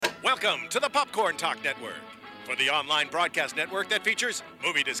Welcome to the Popcorn Talk Network, for the online broadcast network that features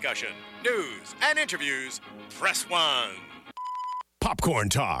movie discussion, news, and interviews. Press 1. Popcorn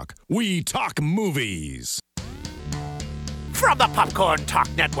Talk. We talk movies. From the Popcorn Talk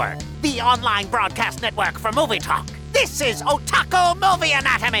Network, the online broadcast network for movie talk, this is Otaku Movie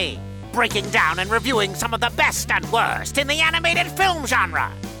Anatomy, breaking down and reviewing some of the best and worst in the animated film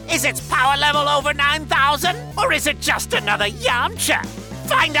genre. Is its power level over 9,000, or is it just another Yamcha?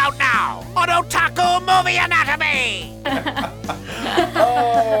 Find out now on Otaku Movie Anatomy!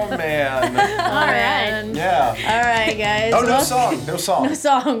 Oh, man. All right. Yeah. All right, guys. Oh, no song. No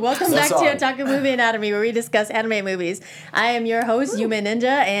song. Welcome back to Otaku Movie Anatomy, where we discuss anime movies. I am your host, Yume Ninja,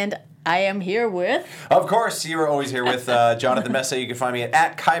 and I am here with... Of course, you are always here with Jonathan Mesa. You can find me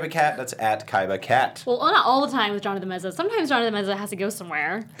at KaibaCat. That's at KaibaCat. Well, not all the time with Jonathan Meza. Sometimes Jonathan Meza has to go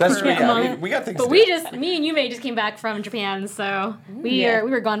somewhere. That's true. Yeah, we got things to do. But me and Yume just came back from Japan, so we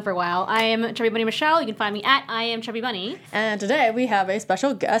were gone for a while. I am Chubby Bunny Michelle. You can find me at I am Chubby Bunny. And today we have a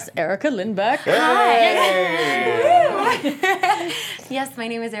special guest, Erica Lindbeck. Hey! Yes, my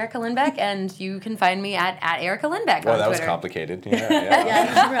name is Erica Lindbeck, and you can find me at Erica Lindbeck Well, on that was Twitter. complicated. Yeah. Yeah,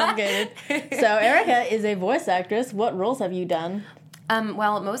 it's complicated. So Erica is a voice actress. What roles have you done?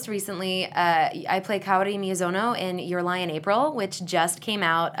 Well, most recently, I play Kaori Miyazono in Your Lie in April, which just came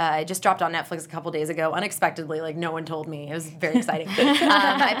out. It just dropped on Netflix a couple days ago, unexpectedly. Like, no one told me. It was very exciting.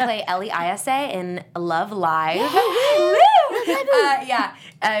 I play Ellie Ayase in Love Live.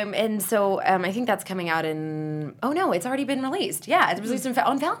 And so I think that's coming out in... Oh, no, it's already been released. Yeah, it's released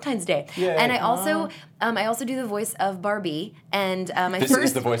on Valentine's Day. Yay. And I also do the voice of Barbie. And This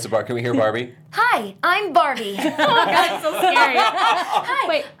is the voice of Barbie. Can we hear Barbie? Hi, I'm Barbie. Oh, my God, it's so scary. Hi.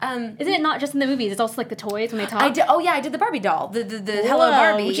 Wait, isn't it not just in the movies? It's also like the toys when they talk? I did the Barbie doll. The Hello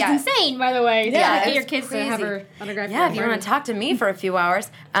Barbie. Which is insane, by the way. Yeah, Get your kids to have her autograph. Yeah, if you want to talk to me for a few hours.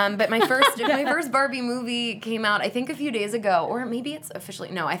 But my first Barbie movie came out, I think, a few days ago. Or maybe it's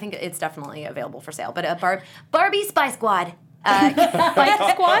officially... No, I think it's definitely available for sale. But Barbie Spy Squad.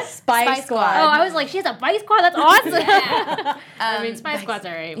 Spy Squad? Spy Squad. Oh, I was like, she has a Spy Squad? That's awesome. Yeah. I mean, Spy Squad's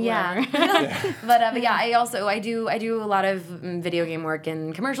alright. Yeah. But yeah, I do a lot of video game work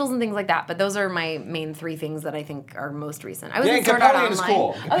and commercials and things like that. But those are my main three things that I think are most recent. I was in Sword Art Online.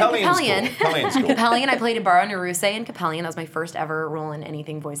 Cool. Capellian's cool. Capellian. I played Ibarra Naruse in Capellian. That was my first ever role in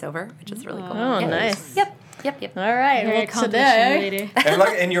anything voiceover, which is really cool. Oh, nice. Yep. All right. Very Well, today...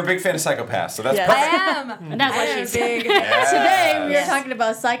 And you're a big fan of Psycho-Pass, so that's Yes. perfect. I am. And that's why she's big. Today we are talking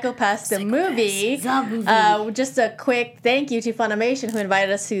about Psycho-Pass, the movie. Just a quick thank you to Funimation, who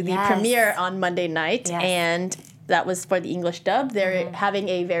invited us to the premiere on Monday night. Yes. And that was for the English dub. They're having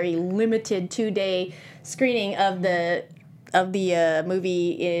a very limited 2-day screening of the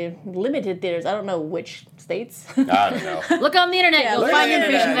movie in limited theaters. I don't know which states. I don't know. Look on the internet. You'll find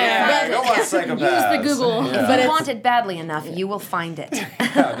information there. Yeah, go watch Psycho-Pass. Use the Google. Yeah. But if you want it badly enough, you will find it.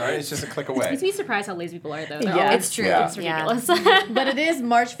 Yeah, right? It's just a click away. Makes me surprised how lazy people are, though. Yeah. It's true. Yeah. It's ridiculous. But it is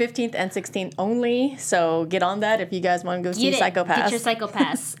March 15th and 16th only, so get on that if you guys want to go see Psycho-Pass. Get your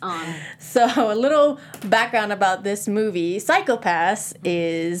Psycho-Pass on. So a little background about this movie. Psycho-Pass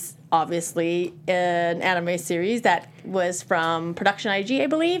is obviously an anime series that was from Production IG, I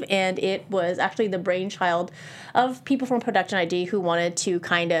believe, and it was actually the brainchild of people from Production IG who wanted to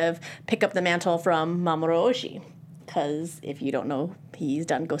kind of pick up the mantle from Mamoru Oshii. Because if you don't know, he's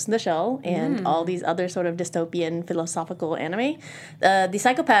done Ghost in the Shell and all these other sort of dystopian philosophical anime. The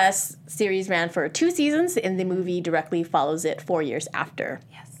Psycho-Pass series ran for 2 seasons, and the movie directly follows it 4 years after.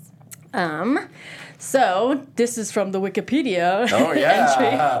 Yes. So this is from the Wikipedia Oh, yeah.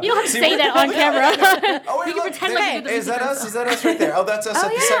 entry. You don't have to say that on camera. Oh, wait, You can pretend like you did the Is that us? Is that us right there? Oh, that's us at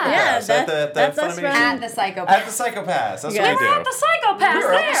the yeah. Psycho-Pass. Yeah, At the that's us Funimation. from- At the Psycho-Pass. At the Psycho-Pass. That's Yeah. what we do. We're at the Psycho-Pass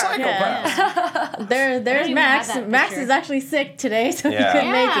We're at the there. Psycho-Pass. There's even Max. have that Max picture. is actually sick today, so he Yeah.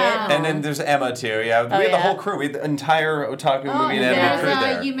 couldn't make Yeah. it. And then there's Emma, too. Yeah, we had the whole crew. We had the entire Otaku Movie Anatomy crew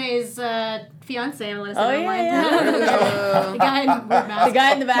there. Yume's fiance. I'm going to Oh, say yeah, online. yeah. The guy in the weird mask. The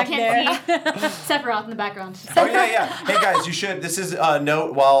guy in the back You there. can't see. Sephiroth in the background. Oh, yeah. Hey, guys, you should. This is a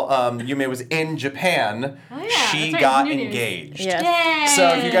note while Yume was in Japan, yeah, she that's right, got new news. engaged. Yes. Yay! So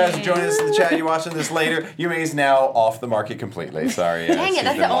if you guys are joining us in the chat, you're watching this later, Yume is now off the market completely. Sorry. Dang it,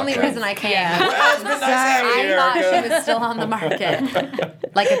 that's the only reason I came. Well, it's been nice having you, I thought Erica. she was still on the market.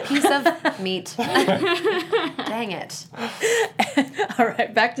 Like a piece of meat. Dang it. All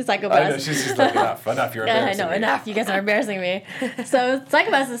right, back to Psychopaths. I know, she's just like, enough, you're Yeah, I embarrassing know, me. enough. You guys are embarrassing me. So,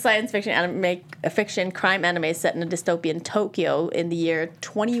 Psychopaths is a science fiction crime anime set in a dystopian Tokyo in the year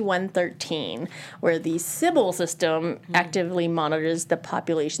 2113, where the Sibyl System actively monitors the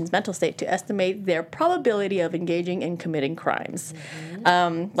population's mental state to estimate their probability of engaging in committing crimes. Like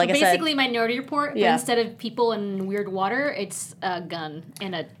I said, Basically, Minority Report, but Yeah. instead of people in weird water, it's a gun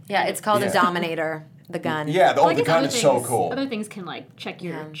and a. Yeah, it's called a Dominator, the gun. Yeah, Well, I the guess gun other is so things- cool. Other things can like check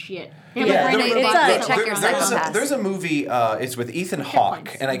your shit. Yeah, They check your psychopath. there's a movie. It's with Ethan Hawke,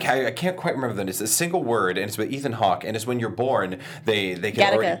 points. and I can't quite remember the name. It's a single word, and it's with Ethan Hawke, and it's when you're born. They can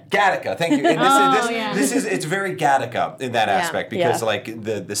Gattaca. already Gattaca. Thank you. And this is it's very Gattaca in that aspect because Yeah. like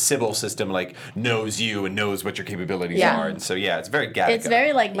the Sibyl System like knows you and knows what your capabilities Yeah. are, and so yeah, it's very Gattaca. it's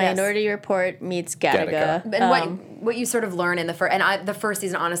very like Yes. Minority Report meets Gattaca. And what you sort of learn in the first, the first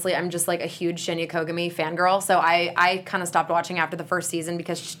season, honestly, I'm just like a huge Shinya Kogami fangirl, so I kind of stopped watching after the first season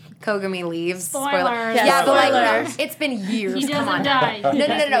because Kogami leaves. Spoiler. Yeah, but like spoilers. it's been years. He Come on. doesn't die.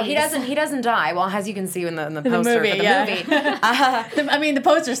 No. He doesn't die. Well, as you can see in the poster movie, for the yeah. movie. I mean, the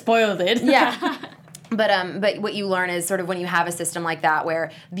poster spoiled it. Yeah. But what you learn is sort of when you have a system like that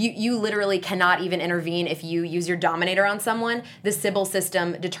where you literally cannot even intervene if you use your Dominator on someone, the Sibyl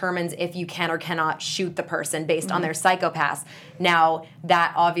System determines if you can or cannot shoot the person based on their psychopaths. Now,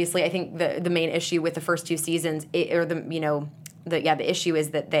 that obviously, I think the main issue with the first two seasons, the issue is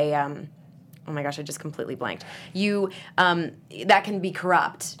that they oh my gosh, I just completely blanked. That can be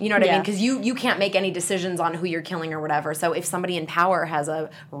corrupt. You know what I Yeah. mean? Because you can't make any decisions on who you're killing or whatever. So if somebody in power has a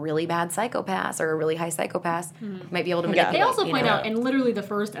really bad psychopath or a really high psychopath, you might be able to manipulate. They also you point know? out in literally the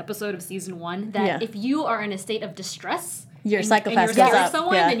first episode of season 1 that Yeah. if you are in a state of distress, Your and psychopath you're goes scared of up.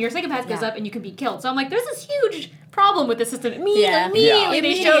 someone, Yeah. then your psychopath goes Yeah. up and you can be killed. So I'm like, there's this huge problem with the system. Yeah. Immediately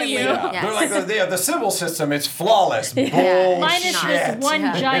they show you. Immediately. Yes. They're like the Sibyl System. It's flawless. Minus Bullshit. this one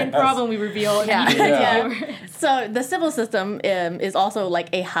giant problem we reveal. Yeah. Yeah. So the Sibyl System is also like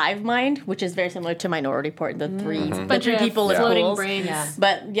a hive mind, which is very similar to Minority Report. The three Bunch of people in floating pools. brains. Yeah.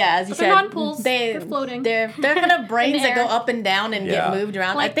 But yeah, as you But said, they're not pools. They're floating. They're kind of brains In that go air. up and down and Yeah. get moved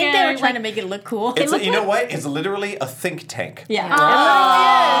around. Like, I think they were trying like- to make it look cool. It's you know what? It's literally a think tank. Yeah.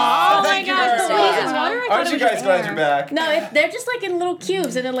 Oh my Thank you gosh, very the much. way it's water, I thought Aren't it you was guys just glad air. you're back? No, they're just like in little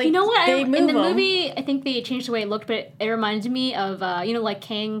cubes, and then like You know what? they move in the them. movie, I think they changed the way it looked, but it reminded me of like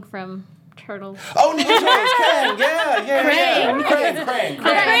Kang from Turtles. Oh, Ninja Turtles, Krang. Yeah.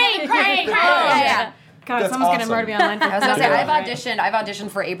 Krang. Yeah. God, That's someone's awesome. gonna murder me online. I was gonna say I've auditioned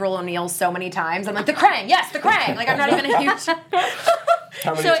for April O'Neil so many times. I'm like the Krang, yes, the Krang. Like I'm not even a huge.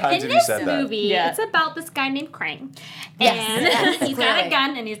 How many So times in have you this said that? movie, Yeah. it's about this guy named Krang, Yes, and he's got clearly. a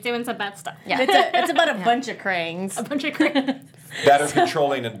gun and he's doing some bad stuff. Yeah. It's about a bunch of crangs. A bunch of Krang. That are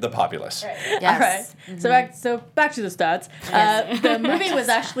controlling the populace. Yes. All right. So back to the stats. The movie was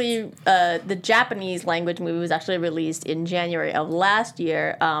actually the Japanese language movie was actually released in January of last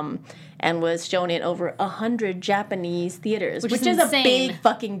year. And was shown in over 100 Japanese theaters, which is is a insane. big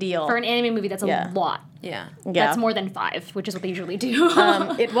fucking deal. For an anime movie, that's a Yeah. lot. Yeah. Yeah. That's more than 5, which is what they usually do.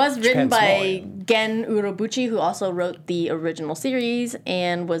 It was written Japan's by Gen Urobuchi, who also wrote the original series,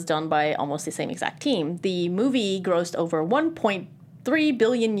 and was done by almost the same exact team. The movie grossed over 1.3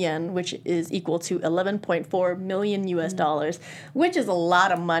 billion yen, which is equal to 11.4 million US dollars, which is a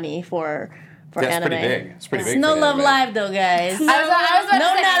lot of money for That's anime. pretty big. It's pretty big. No for Love anime. Live though, guys. I was about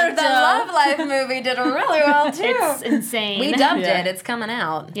No to say, Naruto. the Love Life movie did really well too. It's insane. We dubbed Yeah. it. It's coming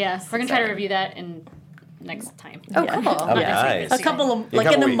out. Yes, we're gonna try to review that in next time. Oh, Yeah. cool. Oh, nice. A couple of In a like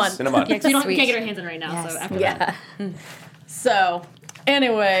couple in a weeks, month. In a month. Yeah, because we Sweet. can't get our hands on it right now. Yes. So after Yeah. that, So,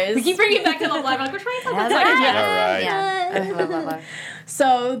 anyways, we keep bringing it back to Love Live. Like we're trying to talk about That's it. right. All right. Yeah. Love.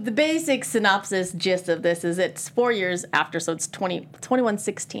 so the basic synopsis gist of this is it's 4 years after, so it's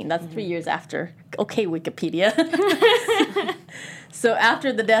 2116. That's 3 years after. Okay, Wikipedia. So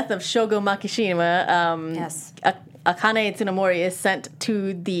after the death of Shogo Makishima, Yes. Akane Tsunemori is sent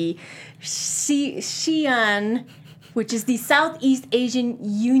to the SEAUn, which is the Southeast Asian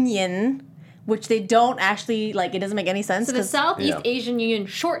Union, which they don't actually, like, it doesn't make any sense. So the 'cause Southeast Yeah. Asian Union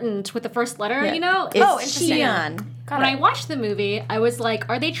shortened with the first letter, Yeah. you know? It's Oh, interesting. SEAUn. When I watched the movie, I was like,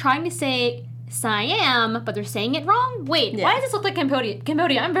 are they trying to say Siam, but they're saying it wrong? Wait, Yeah. why does this look like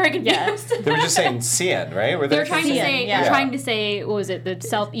Cambodia? I'm very confused. They were just saying Cien, right? Were They were trying to Siam, say, yeah. trying to say, what was it, the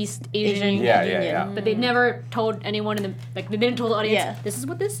Southeast Asian Yeah, Union. yeah. But they never told anyone in the, like, they didn't tell the audience, Yeah. this is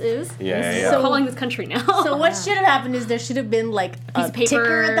what this is. Yeah. So- We're calling this country now. So what should have happened is there should have been like a of paper.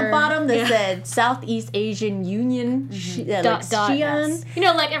 ticker at the bottom that Yeah. said Southeast Asian Union, like dot, SEAUN. yes. You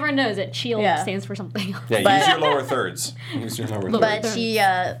know, like everyone knows that SHIELD Yeah. stands for something. Yeah, But- use your lower thirds. Use your lower But thirds.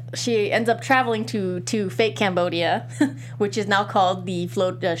 she ends up traveling traveling to fake Cambodia, which is now called the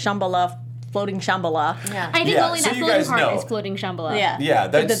Shambala Floating Shambala. Yeah. I think Yeah, only so that you floating guys part know. is floating Shambhala. Yeah. Yeah,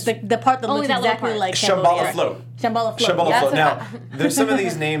 that's the part that Only looks that little exactly part. like Shambala Cambodia. Float. Shambala Float. Shambala yeah. Float. Now, there's some of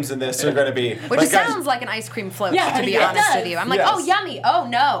these names in this are going to be... Which like, guys- sounds like an ice cream float, Yeah, to be it honest does. with you. I'm like, Yes. oh, yummy. Oh,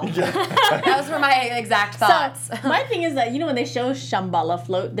 no. Those were my exact thoughts. So my thing is that when they show Shambala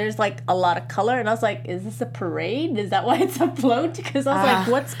Float, there's like a lot of color, and I was like, is this a parade? Is that why it's a float? Because I was like,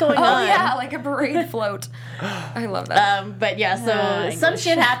 what's going Oh, on? yeah, like a parade float. I love that. But yeah, so some English.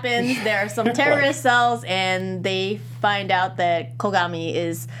 shit happens. There are some terrorist cells, and they find out that Kogami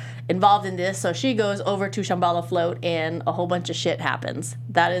is involved in this. So she goes over to Shambala Float, and a whole bunch of shit happens.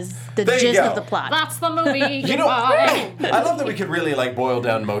 That is the There you gist go. of the plot. That's the movie. You know, Goodbye. I love that we could really like boil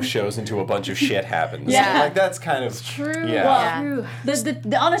down most shows into a bunch of shit happens. Yeah. Like that's kind of True. Yeah. Yeah. True.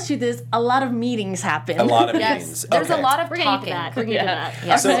 The honest truth is, a lot of meetings happen. A lot of Yes. meetings. There's a Okay. lot of We're getting into talking. that. We're getting into that.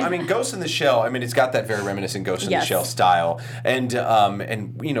 Yeah. So I mean, Ghost in the Shell. I mean, it's got that very reminiscent Ghost in the Yes. Shell style, and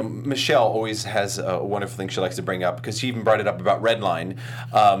Michelle always has a wonderful thing she likes to bring up because she even brought it up about Redline,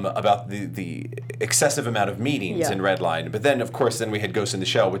 about the excessive amount of meetings Yeah. in Redline. But then, of course, then we had Ghost in the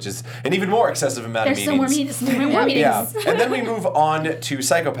Shell, which is an even more excessive amount There's of still more meetings. meetings. There's more meetings. Yeah, and then we move on to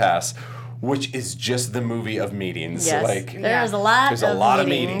Psychopaths, which is just the movie of meetings. Yes. Like There's a lot there's a lot of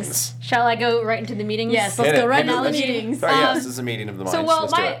meetings. Shall I go right into the meetings? Yes, let's Hit go it. right Hit into the it. meetings. Oh, yes, this is a meeting of the minds. So, well,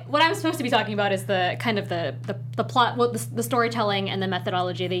 Let's do it. what I'm supposed to be talking about is the kind of the plot, the storytelling and the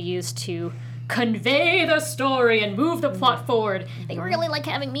methodology they use to convey the story and move the plot forward. They really like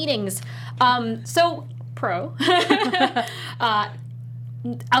having meetings.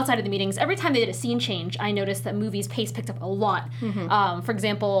 Outside of the meetings, every time they did a scene change, I noticed that movie's pace picked up a lot. For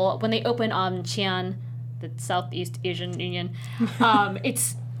example, when they open on Xi'an, the Southeast Asian Union,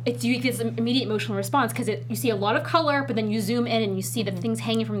 it's you get this immediate emotional response because you see a lot of color, but then you zoom in and you see that things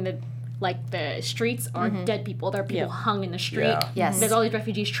hanging from the streets are dead people. There are people hung in the street. Yeah. Yes. There's all these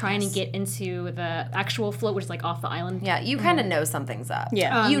refugees trying to get into the actual float, which is like off the island. Yeah, you kind of know something's up.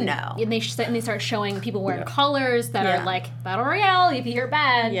 Yeah. You know. And they start showing people wearing collars that Yeah. are like Battle Royale. If you're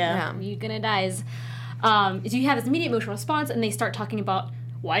bad, Yeah. you're gonna die. So you have this immediate emotional response, and they start talking about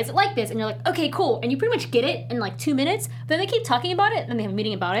why is it like this, and you're like, okay, cool, and you pretty much get it in like 2 minutes. Then they keep talking about it, and they have a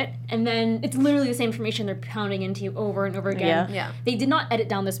meeting about it, and then it's literally the same information they're pounding into you over and over again. Yeah. Yeah. They did not edit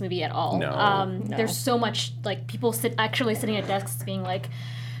down this movie at all. No. There's so much like people actually sitting at desks being like,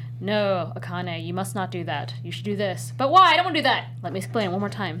 no, Akane, you must not do that. You should do this. But why? I don't want to do that. Let me explain it one more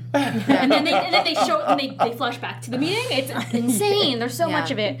time. and then they show and they flash back to the meeting. It's insane. There's so much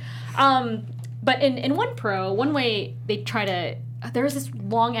of it. But in one way they try to. There's this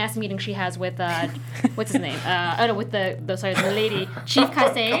long ass meeting she has with what's his name? With the lady Chief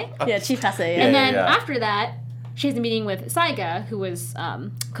Kase. Yeah, Chief Kase. Yeah. And then yeah. after that, she has a meeting with Saiga, who was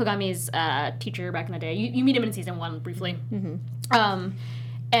Kogami's teacher back in the day. You meet him in season 1 briefly.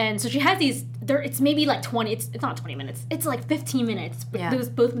 And so she has these. It's maybe like 20. It's not 20 minutes. It's like 15 minutes. With those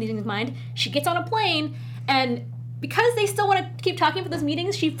both meetings in mind. She gets on a plane, and because they still want to keep talking about those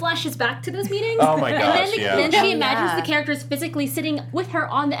meetings, she flashes back to those meetings. Oh my gosh, And yeah. then she Oh, imagines yeah. the characters physically sitting with her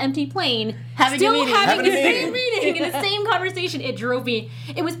on the empty plane, Having a still meeting. having Having the a same meeting. meeting and the same conversation. It drove me.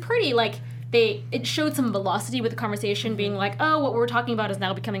 It was pretty like. It showed some velocity with the conversation, being like, "Oh, what we're talking about is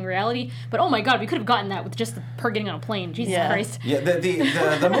now becoming reality." But oh my god, we could have gotten that with just her getting on a plane. Jesus Yeah. Christ! Yeah,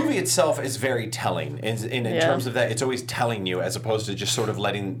 the movie itself is very telling in terms of that. It's always telling you as opposed to just sort of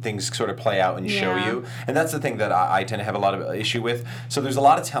letting things sort of play out and show Yeah. you. And that's the thing that I tend to have a lot of issue with. So there's a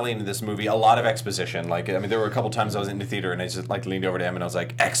lot of telling in this movie, a lot of exposition. Like, I mean, there were a couple times I was in the theater and I just like leaned over to him and I was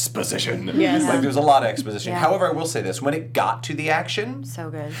like, exposition. Yes. Like, there's a lot of exposition. Yeah. However, I will say this: when it got to the action, So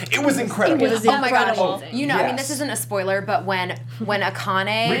good. it was incredible. It was Oh my gosh. incredible. You know, I mean, Yes. this isn't a spoiler, but when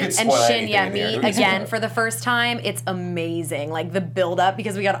Akane We could and spoil anything Shinya in here. meet Who can again spoil it? for the first time, it's amazing. Like the build up,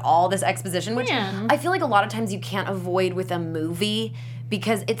 because we got all this exposition, which Yeah. I feel like a lot of times you can't avoid with a movie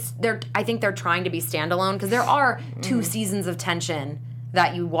because I think they're trying to be standalone because there are 2 seasons of tension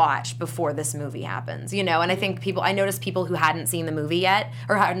that you watch before this movie happens, you know? And I think I noticed people who hadn't seen the movie yet,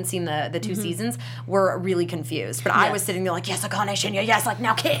 or hadn't seen the 2 seasons, were really confused. But I was sitting there like, yes, Akane, Shinya, yes, like,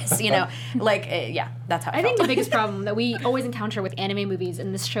 now kiss, you know? Like, yeah, that's how I I think felt. the biggest problem that we always encounter with anime movies,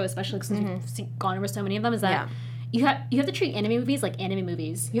 and this show especially because we've gone over so many of them, is that you have to treat anime movies like anime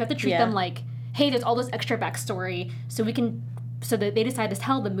movies. You have to treat them like, hey, there's all this extra backstory, so that they decide to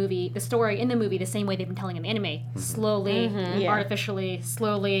tell the story in the movie the same way they've been telling in the anime. Slowly, artificially,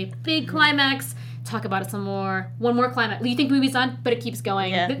 slowly, big climax, talk about it some more, one more climax. You think the movie's done, but it keeps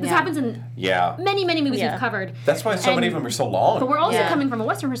going. Yeah. This happens in yeah. many, many movies Yeah. we've covered. That's why so many of them are so long. But we're also Yeah. coming from a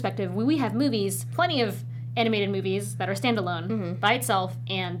Western perspective. We have movies, plenty of animated movies that are standalone by itself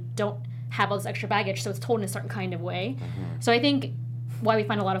and have all this extra baggage, so it's told in a certain kind of way. So I think why we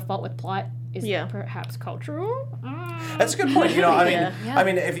find a lot of fault with plot is perhaps cultural. That's a good point. I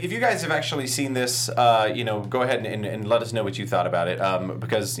mean, if you guys have actually seen this, go ahead and let us know what you thought about it.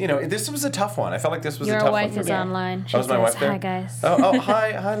 Because this was a tough one. I felt like this was a tough one. Your wife is online. She was my wife there? Hi guys.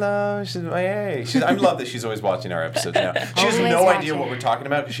 Hi, love. Hey. I love that she's always watching our episodes now. She has no idea what we're talking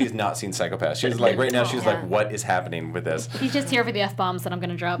about because she has not seen Psycho-Pass. She's like right now. She's like, what is happening with this? She's just here for the F-bombs that I'm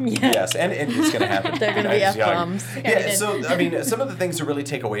going to drop. Yes, and it's going to happen. They're going to be F-bombs. Yeah. So I mean, some of the things to really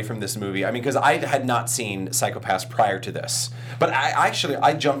take away from this movie. I mean, because I had not seen Psycho-Pass prior to this, but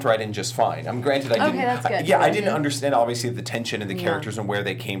I jumped right in just fine. Granted, I didn't. Okay, that's good. I didn't understand obviously the tension and the characters and where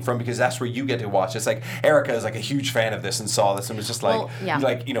they came from because that's where you get to watch. It's like Erica is like a huge fan of this and saw this and was just like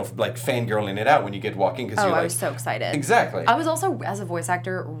fangirling it out when you get walking because you're like, I was so excited. Exactly. I was also as a voice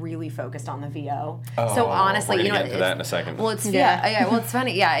actor really focused on the VO. Oh, so honestly, we're gonna get into that in a second. Well, it's well, it's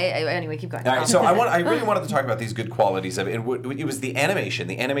funny. Yeah. Anyway, keep going. All right, so I really wanted to talk about these good qualities of it. It was the animation.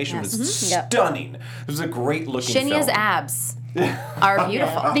 The animation was stunning. It was a great looking film. Shinya's abs are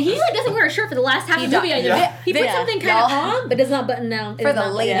beautiful. He doesn't wear a shirt for the last half of the movie. He puts something kind of on, but does not button down. For the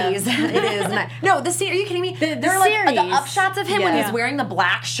ladies, it is not. No, the series. Are you kidding me? There are like the upshots of him when he's wearing the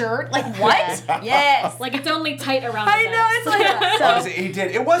black shirt. Like what? Yes. Like it's only tight around his abs. I know, it's like Honestly, he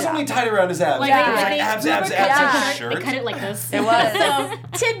did. It was only tight around his abs. Like, abs, They cut it like this. It was. So,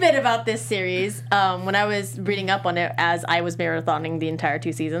 tidbit about this series, when I was reading up on it as I was marathoning the entire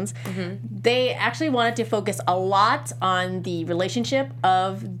 2 seasons, they actually wanted to focus a lot on the relationship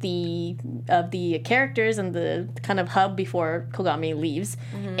of the characters and the kind of hub before Kogami leaves.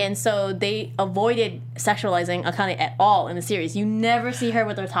 And so they avoided sexualizing Akane at all in the series. You never see her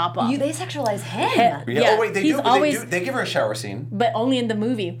with her top off. They sexualize him. Oh wait, they do. They give her a shower scene, but only in the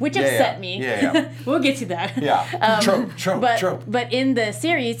movie, which upset me. Yeah. We'll get to that. Yeah. Trope. But in the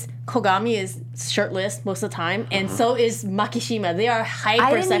series, Kogami is shirtless most of the time, and so is Makishima. They are hyper-sexualized.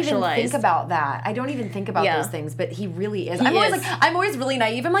 I didn't even think about that. I don't even think about those things, but he really is. I'm always really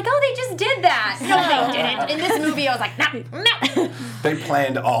naive. I'm like, oh, they just did that. No, they didn't. In this movie, I was like, no. They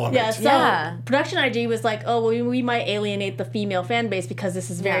planned all of it. So Production IG was like, oh, well, we might alienate the female fan base because this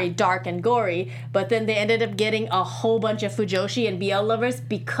is very dark and gory, but then they ended up getting a whole bunch of Fujoshi and BL lovers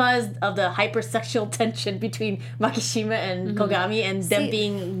because of the hypersexual tension between Makishima and Kogami and them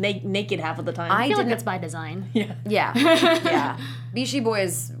being naked half of the time. I feel like that's by design. Yeah. Bishi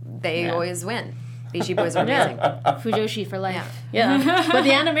boys, they always win. Bishi boys are amazing. Fujoshi for life. Yeah. But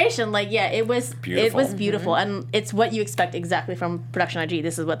the animation, it was beautiful. It was beautiful, and it's what you expect exactly from Production IG.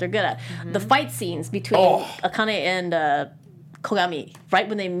 This is what they're good at. The fight scenes between Akane and Kogami, right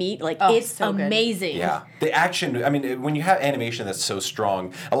when they meet, it's so amazing. Yeah, the action. I mean, when you have animation that's so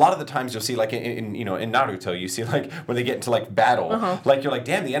strong, a lot of the times you'll see, like in Naruto, you see when they get into battle, you're like,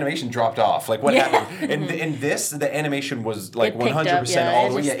 damn, the animation dropped off. Like what happened? And in this, the animation was 100% all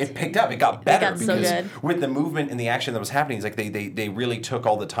the way. It picked up. It got better because with the movement and the action that was happening, it's they really took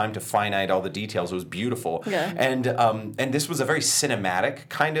all the time to finite all the details. It was beautiful. Yeah. And this was a very cinematic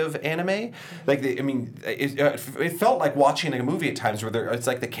kind of anime. It felt like watching a movie at times where it's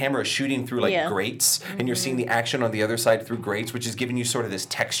like the camera is shooting through grates and you're seeing the action on the other side through grates, which is giving you sort of this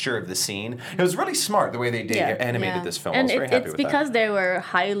texture of the scene. It was really smart the way they animated this film. And I was very happy with that. It's because they were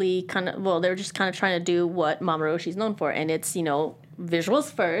highly they were just kind of trying to do what Mamoroshi's known for, and it's,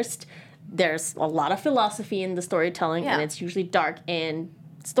 visuals first. There's a lot of philosophy in the storytelling, and it's usually dark, and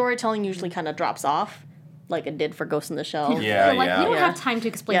storytelling usually kind of drops off. Like it did for Ghost in the Shell. We don't have time to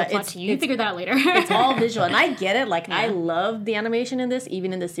explain the plot to you. You figure that out later. It's all visual, and I get it. I love the animation in this,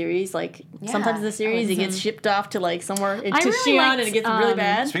 even in the series. Sometimes in the series, it gets shipped off to somewhere to SEAUn, and it gets really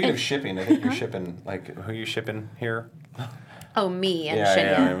bad. Speaking of shipping, I think you're shipping. Who are you shipping here? Oh, me and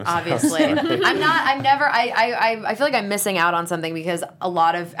Shinya, obviously. I feel like I'm missing out on something because a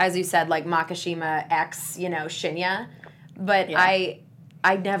lot of, as you said, Makishima X, Shinya, but I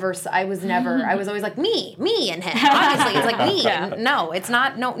was always like, me and him. Obviously, it's me. Yeah. No, it's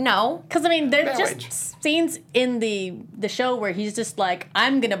not, no. Because, there's just scenes in the show where he's just like,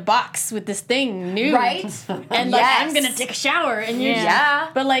 I'm going to box with this thing nude. Right? And, I'm going to take a shower. And you're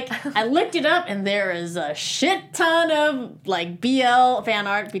But, I looked it up, and there is a shit ton of, BL fan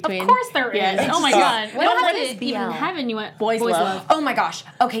art between... Of course there is. Oh, my God. What is BL? Even haven't you went... Boys love. Oh, my gosh.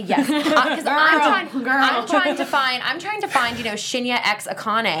 Okay, yes. Because I'm trying to find, Shinya X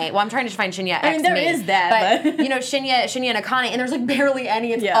Akane. Well, I'm trying to find Shinya X there is that. But, Shinya and Akane, and there's, barely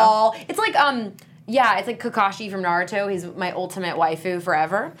any. It's all... It's Yeah, it's like Kakashi from Naruto. He's my ultimate waifu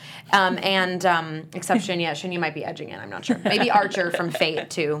forever. Except Shinya. Shinya might be edging in. I'm not sure. Maybe Archer from Fate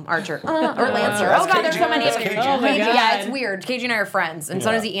too. Archer or Lancer. That's Oh god, there's so many of Keiji. them. Oh my God. Yeah, it's weird. Keiji and I are friends, and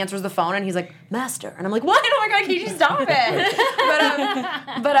sometimes he answers the phone and he's like, "Master," and I'm like, "What? Oh my god, Keiji, stop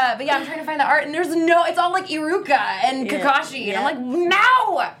it!" but yeah, I'm trying to find the art, and there's no. It's all like Iruka and Kakashi, and I'm like,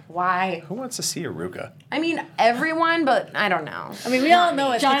 no. Why? Who wants to see Iruka? I mean, everyone, but I don't know. I mean, we all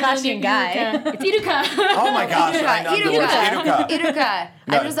know it's Kakashi and Guy. It's Iruka. Oh my gosh, I know the word Iruka. Iruka.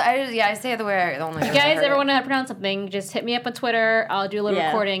 No. I say it the way the only. You guys ever want to pronounce something? Just hit me up on Twitter. I'll do a little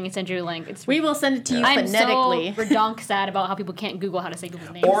recording and send you a link. We will send it to you I'm phonetically. so redonk sad about how people can't Google how to say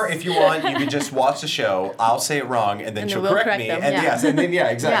people's names. Or if you want, you can just watch the show. I'll say it wrong, and then she'll we'll correct me. them. And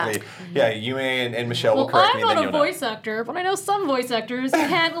exactly. Yeah. Yue and Michelle will correct me. I'm And then not a you'll know. voice actor, but I know some voice actors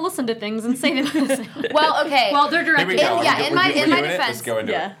can't listen to things and say them. Well, okay. Well, they're Here directing. we go. in my We're doing it? defense, Let's go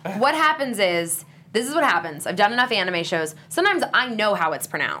into it. what happens is, this is what happens. I've done enough anime shows. Sometimes I know how it's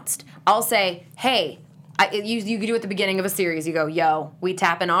pronounced. I'll say, hey, you could do at the beginning of a series. You go, yo, we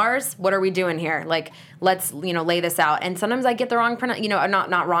tapping ours? What are we doing here? Like, let's, lay this out. And sometimes I get the wrong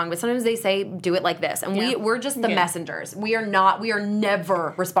not wrong, but sometimes they say, do it like this. And we're just the messengers. We are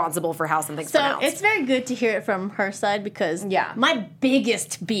never responsible for how something's pronounced. So it's very good to hear it from her side because my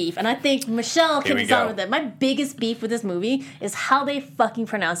biggest beef, and I think Michelle can design with it, my biggest beef with this movie is how they fucking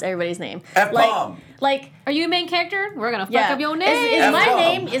pronounce everybody's name. F-bomb. Like, are you a main character? We're gonna fuck up your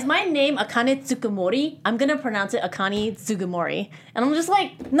name. Is my name Akane Tsunemori? I'm gonna pronounce it Akane Tsunemori, and I'm just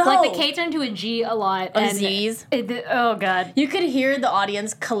like, no. Like the K turned into a G a lot. And Z's. Oh god. You could hear the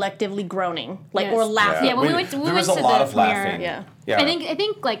audience collectively groaning, or laughing. Yeah, when we went to there was a the lot of premiere, laughing. Yeah. Yeah. I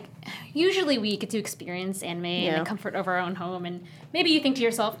think like usually we get to experience anime in the comfort of our own home, and maybe you think to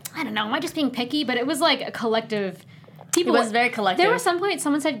yourself, I don't know, am I just being picky? But it was like a collective. People. It was very collective. There was some point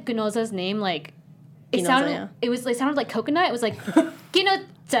someone said Gunoza's name like. It sounded like coconut. It was like Ginota,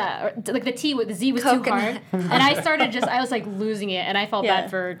 or like the T with the Z was too hard, and I was like losing it, and I felt bad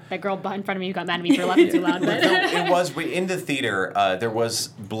for that girl in front of me who got mad at me for laughing too loud. But It was in the theater. There was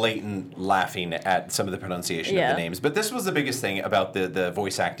blatant laughing at some of the pronunciation of the names, but this was the biggest thing about the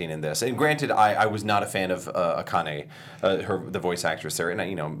voice acting in this. And granted, I was not a fan of Akane, the voice actress there,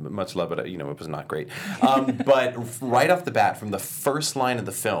 and much love, but it was not great. But right off the bat, from the first line of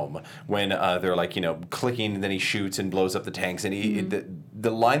the film, when they're like clicking, and then he shoots and blows up the tanks, and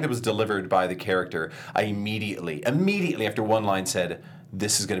the line that was delivered by the character, I immediately after one line said,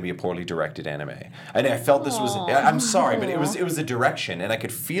 this is going to be a poorly directed anime. And I felt this was, I'm sorry, but it was the direction, and I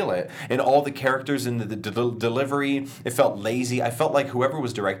could feel it in all the characters and the delivery. It felt lazy. I felt like whoever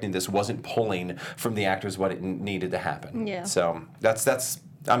was directing this wasn't pulling from the actors what it needed to happen. Yeah. So that's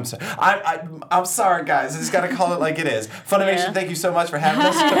I'm sorry. I'm sorry, guys. I just got to call it like it is. Funimation, thank you so much for having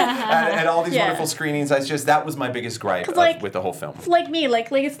us at all these wonderful screenings. That was my biggest gripe with the whole film. Like me,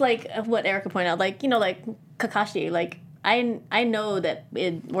 it's like what Erica pointed out. Like Kakashi, like. I know that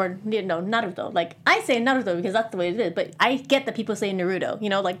Naruto. Like I say Naruto because that's the way it is, but I get that people say Naruto.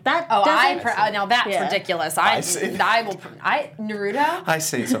 Like that. Oh, now that's ridiculous. Naruto. I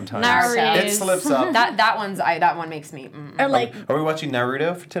say it sometimes. Naruto. It slips up. That one makes me. Or like. Are we watching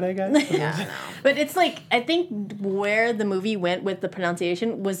Naruto for today, guys? Yeah. But it's like I think where the movie went with the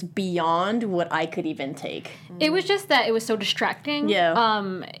pronunciation was beyond what I could even take. it was just that it was so distracting.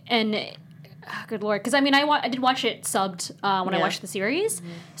 Yeah. And. Good lord, because I did watch it subbed when I watched the series,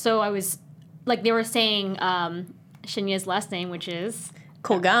 so I was like they were saying Shinya's last name, which is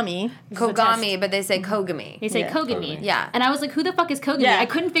Kogami, but they say Kogami. They say Kogami. Yeah, and I was like, who the fuck is Kogami? Yeah. I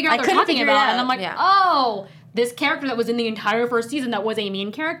couldn't figure out what they're talking about, and I'm like, Yeah. this character that was in the entire first season that was a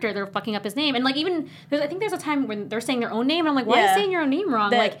main character, they're fucking up his name, and like even I think there's a time when they're saying their own name, and I'm like, why are you saying your own name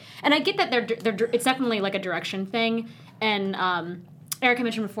wrong? And I get that they're it's definitely like a direction thing, and Erica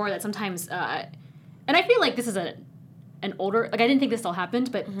mentioned before that sometimes, and I feel like this is an older, like I didn't think this all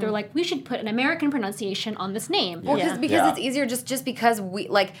happened, but they're like, we should put an American pronunciation on this name. Well, because it's easier just because we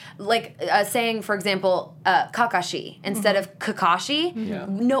saying, for example, Kakashi instead of Kakashi. Yeah.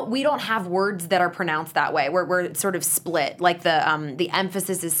 No, we don't have words that are pronounced that way. We're sort of split. Like the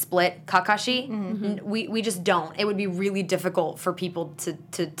emphasis is split. Kakashi. We just don't. It would be really difficult for people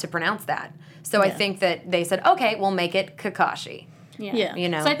to pronounce that. So I think that they said, okay, we'll make it Kakashi. Yeah.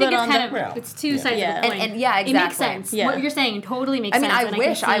 So I think it's kind of it's two sides of the coin. And exactly. It makes sense. Yeah. What you're saying totally makes sense.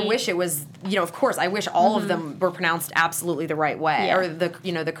 I wish it was, of course, I wish all of them were pronounced absolutely the right way or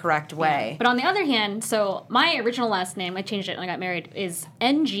the correct way. But on the other hand, so my original last name, I changed it when I got married, is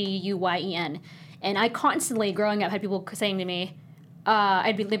Nguyen. And I constantly, growing up, had people saying to me,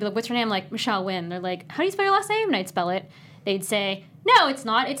 they'd be like, what's your name? I'm like, Michelle Wynn. They're like, how do you spell your last name? And I'd spell it. They'd say, no, it's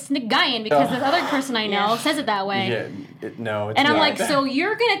not. It's Nagayan because this other person I know says it that way. Yeah, no, it's and I'm not. like, so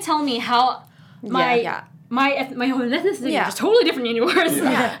you're gonna tell me how my own ethnicity is totally different than yours.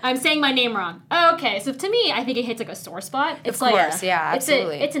 Yeah. I'm saying my name wrong. Okay, so to me, I think it hits like a sore spot. It's Of course, yeah,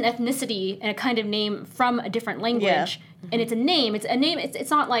 absolutely. It's an ethnicity and a kind of name from a different language. And it's a name.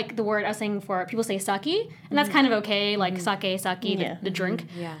 It's not like the word I was saying for people say sake, and that's kind of okay, like sake, the drink.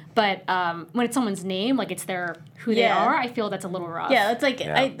 Yeah. But when it's someone's name, like it's who they are, I feel that's a little rough. Yeah, it's like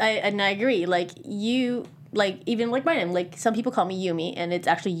I agree. Like you. Like, even, like, my name, like, some people call me Yumi, and it's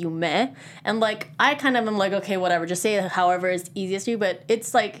actually Yume, and, like, I kind of am like, okay, whatever, just say it however is easiest to you, but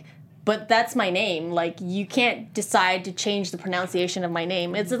it's, like, but that's my name, like, you can't decide to change the pronunciation of my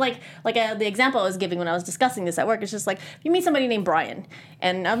name. It's like the example I was giving when I was discussing this at work, it's just like, if you meet somebody named Brian,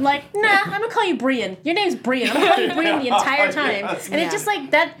 and I'm like, nah, I'm gonna call you Brian. Your name's Brian. I'm gonna call you Brian the entire time. And it's just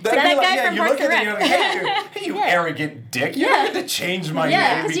like, that guy from Parks and Rec. You're like, hey, you arrogant dick, you don't get to change my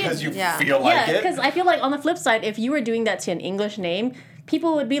name because you feel like it. Yeah, because I feel like on the flip side, if you were doing that to an English name,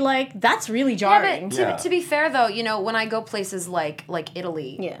 people would be like, that's really jarring. Yeah, but to be fair, though, you know, when I go places like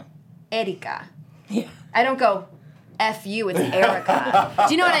Italy, Erica. Yeah. I don't go F you, it's Erica.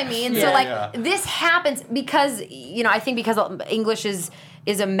 Do you know what I mean? So this happens because, you know, I think because English is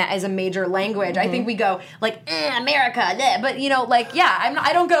a major language. I think we go like America, bleh. But you know, like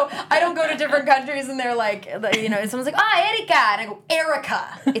I don't go to different countries and they're like, you know, someone's like, Erica, and I go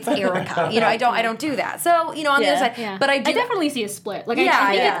Erica. It's Erica. You know, I don't do that. So you know, on the other side, but I definitely see a split. Like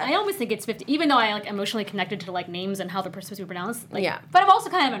I almost think it's 50, even though I like emotionally connected to like names and how they're supposed to be pronounced. Like, but I'm also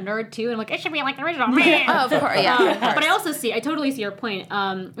kind of a nerd too, and I'm like, it should be like the original. Oh, of course, But I totally see your point.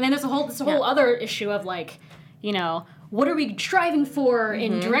 And then there's this whole other issue of like, you know, what are we striving for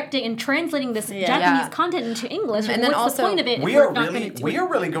in directing and translating this Japanese content into English? And then what's the point of it? We are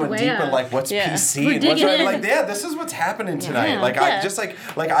really going deep in like what's PC and what's right. Like this is what's happening tonight. Like I just like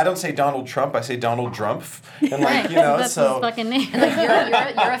I don't say Donald Trump, I say Donald Drumpf, and like you know that's so his fucking name. And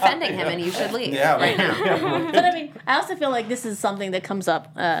like you're offending him, and you should leave right now. But I mean, I also feel like this is something that comes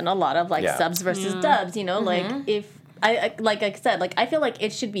up in a lot of like subs versus dubs. You know, like if I like I said, like I feel like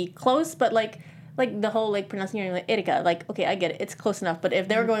it should be close, but like the whole like pronouncing like Erica, like okay, I get it, it's close enough. But if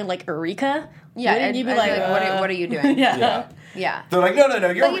they were going like Eureka, wouldn't you be like, what are you doing? Yeah. They're like, no,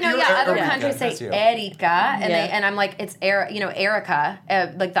 you're. But you know, other Eureka. countries say Erica, and I'm like, it's Erica.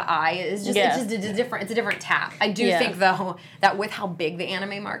 Like the I is just it's just a different. It's a different tap. I do think though that with how big the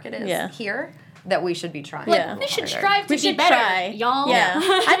anime market is here, that we should be trying. We should strive to be better, y'all. Yeah.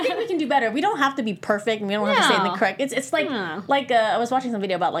 I think we can do better. We don't have to be perfect, and we don't have to say it in the correct. It's like I was watching some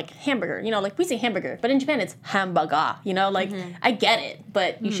video about like hamburger. You know, like we say hamburger, but in Japan it's hamburger. You know, like I get it,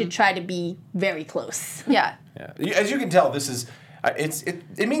 but you should try to be very close. Yeah. As you can tell, this is.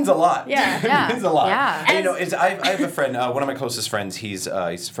 It means a lot. Yeah, it means a lot. Yeah. And, you know, I have a friend. One of my closest friends. He's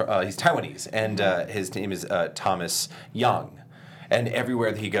Taiwanese, and his name is Thomas Young. And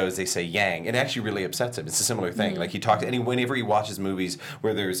everywhere that he goes, they say Yang. It actually really upsets him. It's a similar thing. Like he talks, and whenever he watches movies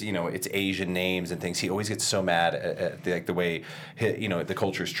where there's, you know, it's Asian names and things, he always gets so mad at the way, you know, the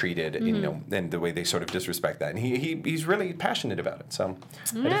culture is treated, you know, and the way they sort of disrespect that. And he's really passionate about it. So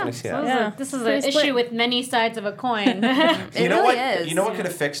I definitely see that. This is an issue with many sides of a coin. It really is. You know what could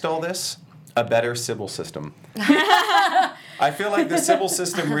have fixed all this? A better Sibyl System. I feel like the Sibyl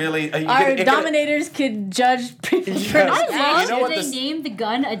System really... Our dominators could judge people. I love they named the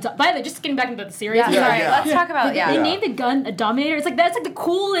gun... By the way, just getting back into the series. Let's talk about... They named the gun a Dominator. It's like, that's like the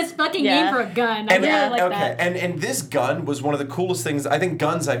coolest fucking name for a gun. I really like that. And this gun was one of the coolest things, I think,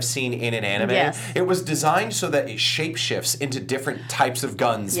 guns I've seen in an anime. Yes. It was designed so that it shapeshifts into different types of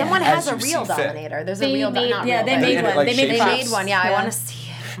guns. Someone has a real Dominator. There's a real Dominator. Yeah, they made one. They made one. Yeah, I want to see it.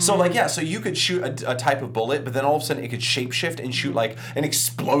 So so you could shoot a type of bullet, but then all of a sudden it could shapeshift and shoot like an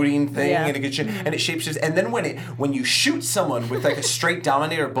exploding thing, and it could and it shapeshifts. And then when you shoot someone with like a straight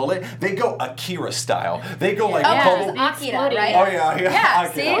Dominator bullet, they go Akira style. They go like bubble. Akira, right? Oh yeah. Yeah,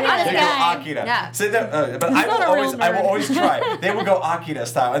 Akira. see? They go Akira. Yeah. So but I will always try. They will go Akira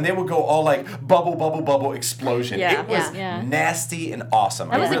style, and they will go all like bubble explosion. Yeah. It was nasty and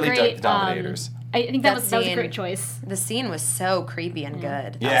awesome. I really dug the Dominators. I think that was a great choice. The scene was so creepy and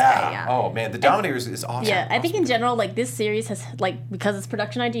good. Yeah. Oh man, the Dominators is awesome. Yeah, I think in general, like this series has like because it's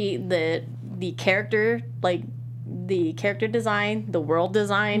production ID, the character the character design, the world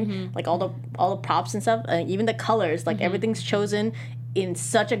design, like all the props and stuff, even the colors, like everything's chosen in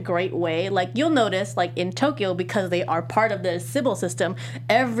such a great way. Like, you'll notice, like, in Tokyo, because they are part of the Sibyl System,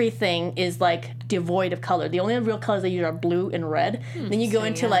 everything is, like, devoid of color. The only real colors they use are blue and red. Then you go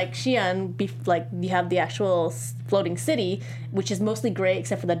into, like, SEAUn, like, you have the actual floating city, which is mostly gray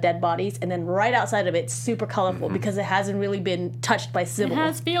except for the dead bodies, and then right outside of it, it's super colorful because it hasn't really been touched by Sibyl. It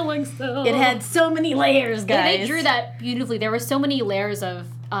has feelings, though. It had so many layers, guys. They drew that beautifully. There were so many layers of...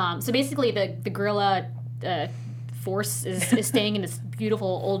 so basically, the gorilla... force is staying in this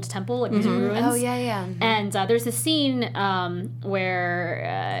beautiful old temple, like these ruins. Oh, yeah. And there's a scene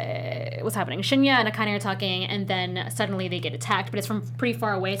where what's happening? Shinya and Akane are talking, and then suddenly they get attacked, but it's from pretty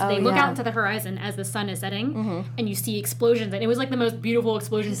far away. So they look out into the horizon as the sun is setting, and you see explosions. And it was like the most beautiful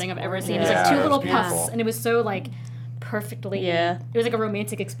explosion thing I've ever seen. It was like two little puffs, and it was so like perfectly. Yeah. It was like a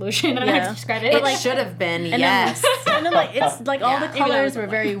romantic explosion. I don't know how to describe it. It should have been, yes. And then, like, it's like all the colors were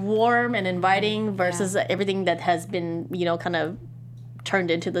very warm and inviting versus everything that has been, you know, kind of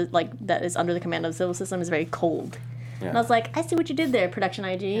turned into the, like, that is under the command of the Sibyl System is very cold. Yeah. And I was like, I see what you did there, Production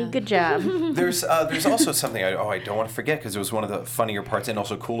IG. Yeah. Good job. There's also something I don't want to forget, because it was one of the funnier parts and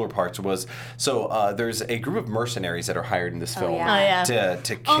also cooler parts was, there's a group of mercenaries that are hired in this film to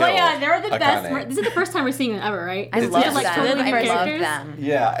kill Oh my god, they're the Akane. best. This is the first time we're seeing them ever, right? I love them. I love them.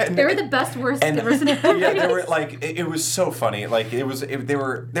 Yeah. And they were the best mercenaries. Yeah, they were like, it was so funny. Like, they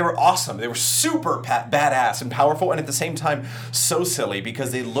were awesome. They were super badass and powerful, and at the same time so silly,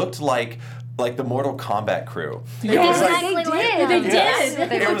 because they looked like the Mortal Kombat crew. They did.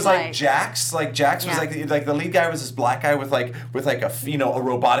 It was like Jax. Like Jax was like the lead guy was this black guy with a a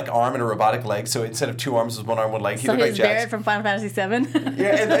robotic arm and a robotic leg. So instead of two arms, it was one arm, one leg. He looked like Jax. Barrett from Final Fantasy VII.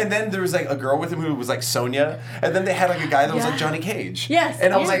 Yeah, and then there was like a girl with him who was like Sonya, and then they had like a guy that was like Johnny Cage. Yes.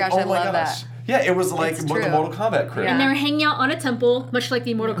 And I was like, I oh my love gosh. that. Yeah, it was like the Mortal Kombat crew. And they were hanging out on a temple, much like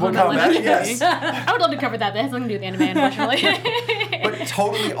the Mortal Kombat. Yes. I would love to cover that, but it has nothing to do with anime, unfortunately. But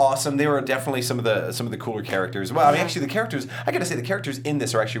totally awesome. They were definitely some of the cooler characters. Well, I mean, actually, the characters, I gotta say, the characters in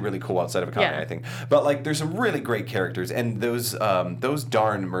this are actually really cool outside of Akane, I think. But like, there's some really great characters, and those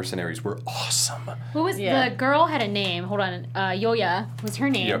darn mercenaries were awesome. Who was the girl? Had a name. Hold on, Yoya was her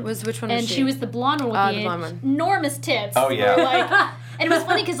name. Yep. Which one was and she was the blonde one with the enormous tits. Oh yeah. Like, and it was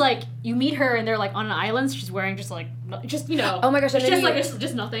funny because like you meet her and they're like on an island. So she's wearing just you know. Oh my gosh!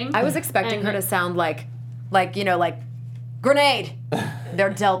 Just nothing. I was expecting her to sound like grenade. They're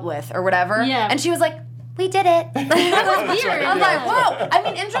dealt with or whatever. Yeah. And she was like, "We did it." That was weird. I was like, "Whoa!" I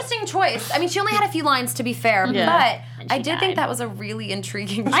mean, interesting choice. I mean, she only had a few lines to be fair, but I did think that was a really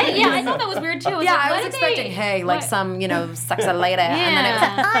intriguing choice. I thought that was weird too. I was expecting, some sexy lady, and then it was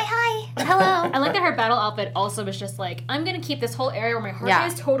like, hi, hello. I like that her battle outfit also was just like, I'm gonna keep this whole area where my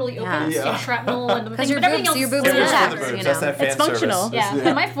heart is totally open, so shrapnel and the thing, but everything else your boobs is are relaxed, the boobs. you That's know. that fan It's functional. service. Yeah,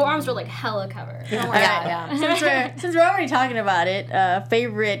 and my forearms were like hella covered. Since we're already talking about it,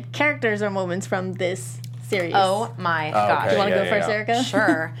 favorite characters or moments from this series. Oh my gosh. Do you want to go first, Erica?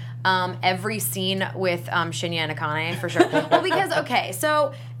 Sure. Every scene with Shinya and Akane, for sure. Well, because, okay,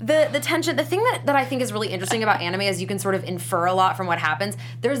 so the tension, the thing that I think is really interesting about anime is you can sort of infer a lot from what happens.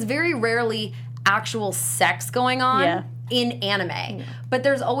 There's very rarely actual sex going on in anime. But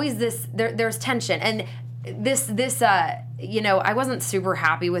there's always there's tension. And this I wasn't super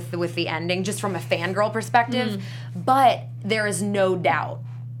happy with the ending, just from a fangirl perspective. But there is no doubt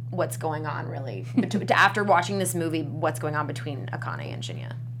what's going on, really. After watching this movie, what's going on between Akane and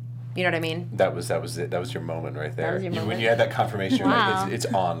Shinya. You know what I mean? That was it. That was your moment right there. That was your moment. When you had that confirmation, you're like, it's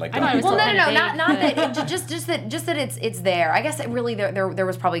on. Like, I Well, no, not that. Just that it's there. I guess really there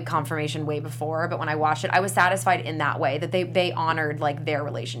was probably confirmation way before, but when I watched it, I was satisfied in that way that they honored like their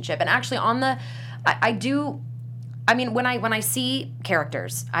relationship. And actually, I mean, when I see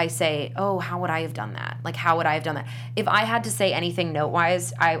characters, I say, oh, how would I have done that? Like, how would I have done that? If I had to say anything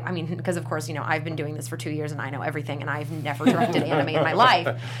note-wise, I mean, because of course, I've been doing this for 2 years and I know everything, and I've never directed anime in my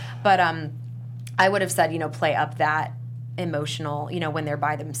life. But I would have said, play up that emotional, when they're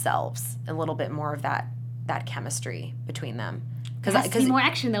by themselves, a little bit more of that chemistry between them. Because more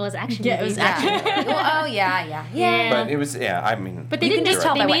action. There was action. Yeah, it was action. Well, yeah. But it was, I mean. But they didn't just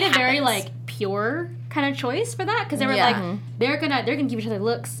tell. They made a very pure kind of choice for that, because they were like, they're gonna give each other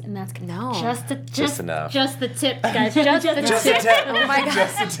looks, and that's just enough. Just the tip, guys. Just the tip. Oh my God.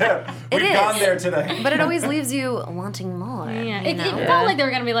 Just a tip. We've gone there today. But it always leaves you wanting more. Yeah, it felt like they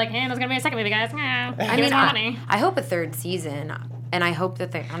were gonna be like, hey, there's gonna be a second movie, guys. I mean, I hope a third season, and I hope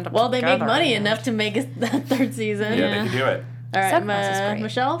that they end up. Well, they together. make money enough to make a third season. Yeah, they can do it. All right, great.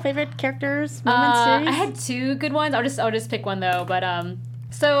 Michelle, favorite characters, moments, series? I had two good ones. I'll just pick one though. But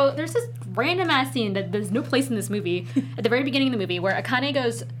so there's this random ass scene that there's no place in this movie at the very beginning of the movie where Akane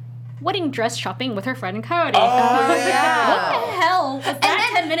goes wedding dress shopping with her friend Coyote. Oh, yeah. What the hell was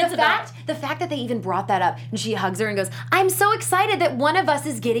that 10 minutes about? The fact that they even brought that up, and she hugs her and goes, "I'm so excited that one of us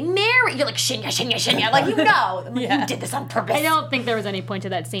is getting married." You're like, Shinya, Shinya, Shinya. Like, you know. I'm like, you did this on purpose. I don't think there was any point to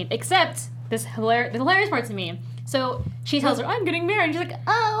that scene, except the hilarious part to me. So she tells her, "I'm getting married." And she's like,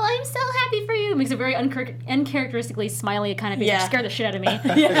 "Oh, I'm so happy for you." Makes a very uncharacteristically smiley kind of face. Yeah. Scared the shit out of me.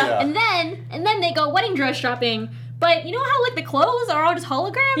 Yeah. And then they go wedding dress shopping. But you know how like the clothes are all just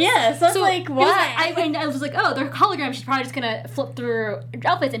holograms? Yeah, so it's like, why? I was like, oh, they're holograms. She's probably just gonna flip through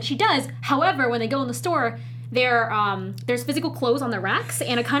outfits, and she does. However, when they go in the store, there's physical clothes on the racks,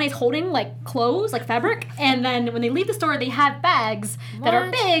 and Akane's holding like clothes, like fabric. And then when they leave the store, they have bags that are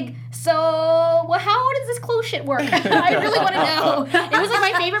big. So, how does this clothes shit work? I really want to know. It was like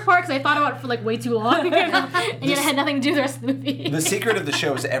my favorite part because I thought about it for like way too long, and yet it had nothing to do with the rest of the movie. The secret of the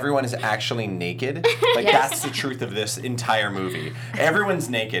show is everyone is actually naked. Like that's the truth of this entire movie. Everyone's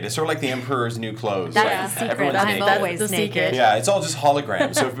naked. It's sort of like the Emperor's New Clothes. That's the secret. Everyone's I'm naked. always That's the naked. secret. Yeah, it's all just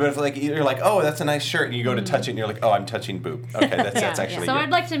holograms. So if like you're like, oh, that's a nice shirt, and you go to touch it, and you're like, oh, I'm touching boob. Okay, that's actually. So good. I'd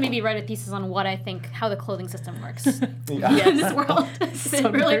like to maybe write a thesis on what I think how the clothing system works Yeah. in this world. So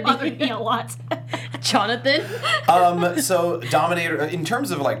It really nerdy. bothered me a lot. Jonathan. So Dominator, in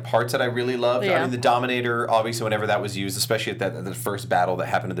terms of like parts that I really loved, I Yeah. mean the Dominator, obviously whenever that was used, especially at the first battle that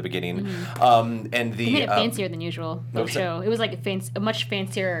happened at the beginning, and the They made it fancier than usual. The was show. It was like much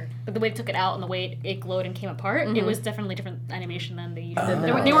fancier. But the way they took it out and the way it glowed and came apart, it was definitely different animation than they used.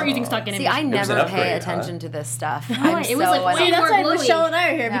 They weren't using stock animation. See, I an never upgrade, pay huh? attention to this stuff. No, I'm it was so like way See, that's more why glowy. Michelle and I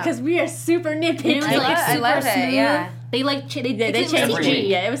are here Yeah. because we are super nitpicky. And it was like I super love it, smooth. yeah. They like they They did changed CG. it.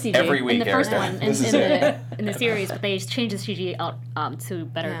 Yeah, it was CG. Every week, in the first Erica. one This is it. in the series, but they changed the CG out to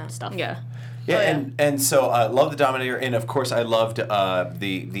better stuff. Yeah. Yeah, and so love the Dominator, and of course I loved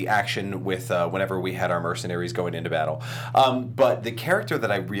the action with whenever we had our mercenaries going into battle. But the character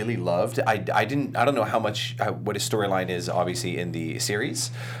that I really loved, I don't know how much what his storyline is obviously in the series,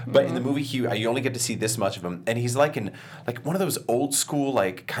 but in the movie you only get to see this much of him, and he's like one of those old school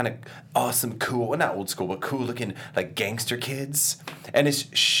like kind of awesome cool, well not old school but cool looking like gangster kids, and it's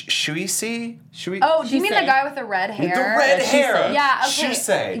Shuisei. Oh, do you mean the Shisei. guy with the red hair? The red hair. Yeah, okay.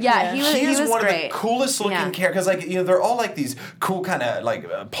 Shisei. Yeah, he He was is one great. of the coolest looking Yeah. characters. Like they're all like these cool kind of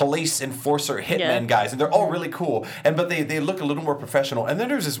like police enforcer hitman Yeah. guys, and they're all really cool. But they look a little more professional. And then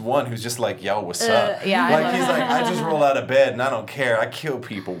there's this one who's just like, "Yo, what's up?" yeah, I like love he's that. like, "I just roll out of bed and I don't care. I kill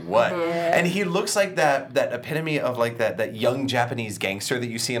people. What?" And he looks like that epitome of like that young Japanese gangster that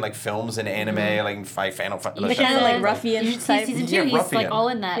you see in like films and anime, like in Final Fantasy. The kind of like ruffian You should see type. season 2. Yeah, He's ruffian. like all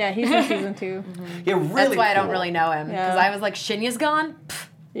in that. Yeah, he's in season 2. Yeah, really. That's why I don't cool. really know him. Because Yeah. I was like, Shinya's gone? Pff,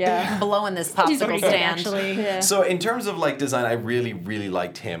 Yeah. blowing this He's popsicle pretty good, stand. actually. Yeah. So in terms of like design, I really, really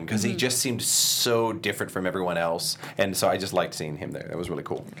liked him because he just seemed so different from everyone else, and so I just liked seeing him there. That was really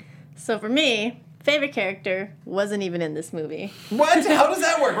cool. So for me, favorite character wasn't even in this movie. What? How does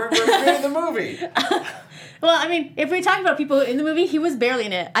that work? We're in the movie. Well, I mean, if we talk about people in the movie, he was barely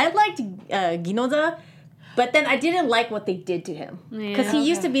in it. I liked Ginoza, but then I didn't like what they did to him. Because he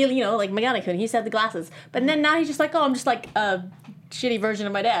used to be, like Megane-kun. He used to have the glasses. But then now he's just like, oh, I'm just like a shitty version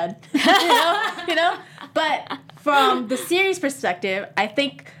of my dad. you know? But from the series perspective, I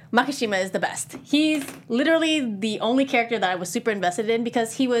think Makishima is the best. He's literally the only character that I was super invested in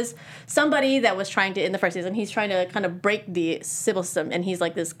because he was somebody that was trying to, in the first season, he's trying to kind of break the Sibyl System, and he's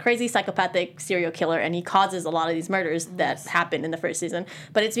like this crazy psychopathic serial killer, and he causes a lot of these murders that happen in the first season.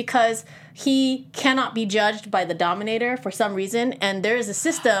 But it's because he cannot be judged by the Dominator for some reason, and there is a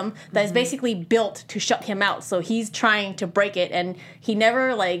system that is basically built to shut him out. So he's trying to break it, and he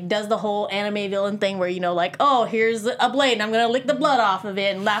never like does the whole anime villain thing where like, oh, here's a blade, and I'm gonna lick the blood off of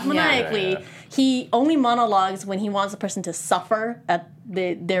it and laugh maniacally. Yeah. He only monologues when he wants a person to suffer at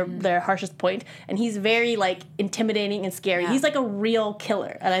their harshest point, and he's very like intimidating and scary. Yeah. He's like a real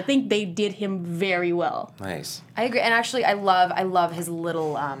killer, and I think they did him very well. Nice. I agree. And actually, I love his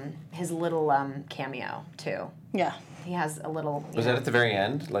little cameo, too. Yeah. He has a little... Was that at the very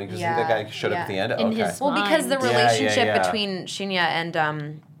end? Like, was Yeah. that guy showed up at the end? In Okay. his- Well, because the Mind. Yeah, relationship yeah. between Shinya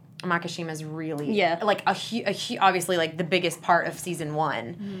and Makishima is really like obviously like the biggest part of season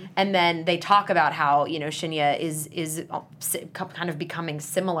 1, and then they talk about how Shinya is kind of becoming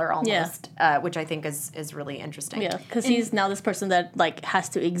similar almost, which I think is really interesting. Yeah, because he's now this person that like has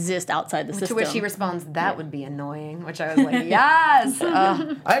to exist outside the To system. which he responds, "That would be annoying," which I was like, "Yes."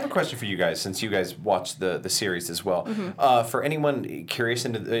 I have a question for you guys, since you guys watched the series as well. For anyone curious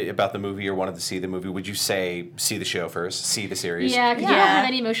about the movie or wanted to see the movie, would you say see the show first, see the series? Yeah, because you don't have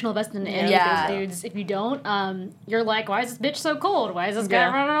any emotional emotional investment in any of those dudes. If you don't, you're like, why is this bitch so cold? Why is this guy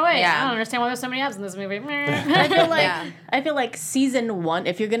running away? Yeah. I don't understand why there's so many abs in this movie. I feel like season 1,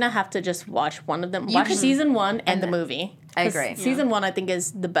 if you're gonna have to just watch one of them, watch season 1 and the movie. I agree. Season 1, I think,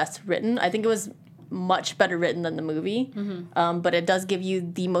 is the best written. I think it was much better written than the movie, but it does give you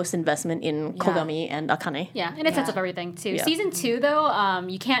the most investment in Kogami and Akane. Yeah, and it sets up everything too. Yeah. Season 2, though,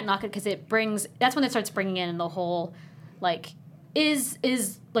 you can't knock it because that's when it starts bringing in the whole, like, is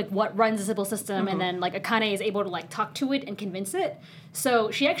like what runs the Sibyl System, and then like Akane is able to like talk to it and convince it.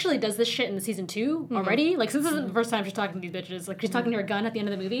 So she actually does this shit in the season 2 already. Like, so this isn't the first time she's talking to these bitches. Like, she's talking to her gun at the end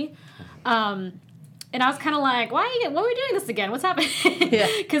of the movie. And I was kind of like, why are we doing this again? What's happening?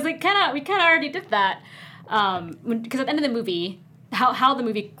 Because we kind of already did that. Because at the end of the movie, how the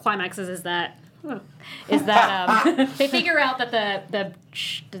movie climaxes is that they figure out that the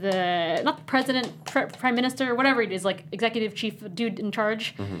not the president, prime minister, whatever it is, like executive chief dude in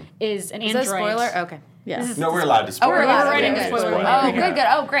charge, is an android. Is that a spoiler? Okay. Yeah. No, we're allowed to spoil. Oh, we're allowed. Right, Okay, good. good. Oh, good.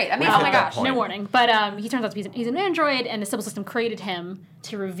 Oh, great. I mean, oh my gosh. No warning. But he turns out to be he's an android, and the Sibyl System created him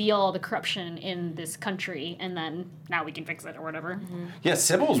to reveal the corruption in this country, and then now we can fix it or whatever. Yeah,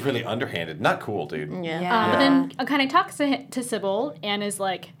 Sibyl's really underhanded. Not cool, dude. But then Akane talks to Sibyl and is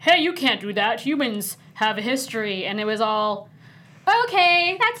like, hey, you can't do that. Humans have a history. And it was all,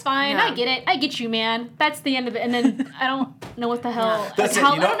 okay, that's fine. I get it. I get you, man. That's the end of it. And then I don't know what the hell. That's I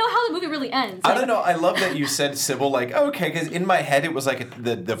don't it, you know, know how the movie really ends. I don't know. I love that you said Sibyl, like, okay, because in my head it was like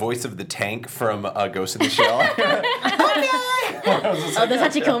the voice of the tank from Ghost in the Shell. Oh, the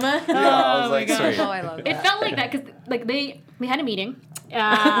Tachikoma? Yeah, I was like, gosh. sweet. Oh, I love that. It felt like that because like they had a meeting,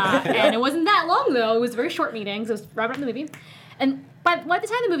 and it wasn't that long though. It was very short meetings. It was right up in the movie, and by the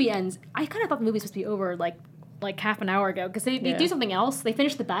time the movie ends, I kind of thought the movie was supposed to be over like half an hour ago because they do something else. They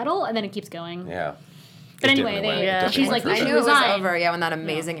finish the battle and then it keeps going. Yeah. But It anyway, didn't win. she's like, For we I should knew it was resign. over, when that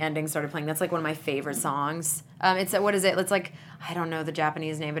amazing ending started playing. That's like one of my favorite songs. It's what is it? It's like, I don't know the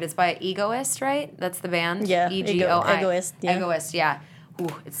Japanese name, but it's by Egoist, right? That's the band. Yeah, Egoi. Egoist, yeah. Egoist, yeah. Ooh,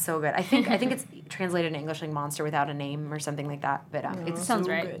 it's so good. I think it's translated in English like Monster Without a Name or something like that. But it sounds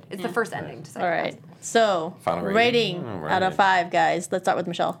right. good. It's the first ending. To All right. So, Final rating rating. out of 5, guys. Let's start with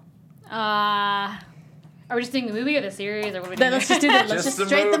Michelle. Are we just doing the movie or the series or what are we Then doing? let's just do that. Let's Just just the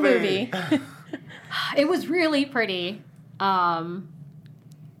straight movie. the movie. It was really pretty, and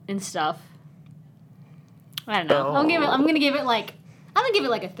stuff. I don't know. I'm gonna give it like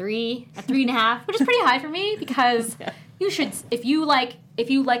a 3, a 3.5, which is pretty high for me because you should, if you like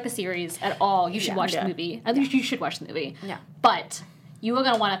the series at all, you should watch the movie. At least you should watch the movie. Yeah. But you are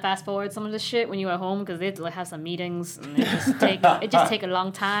gonna want to fast forward some of this shit when you are home because they have to like, have some meetings and it just take a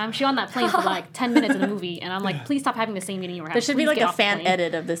long time. She's on that plane for like 10 minutes in the movie, and I'm like, please stop having the same meeting you were having. There should be Please like get a off the fan plane.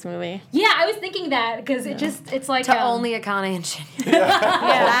 edit of this movie. Yeah, I was thinking that because it's like To only Akane and Shinya.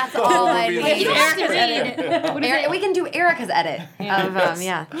 yeah. That's all I movie need. What is it? We can do Erica's edit of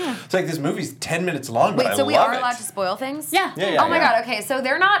It's like this movie's 10 minutes long, but Wait, I so we love are it. allowed to spoil things? Yeah. Yeah, yeah, Oh my yeah. god, okay, so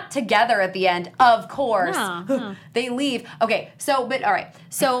they're not together at the end, of course. No. They leave. Okay, so, but all right.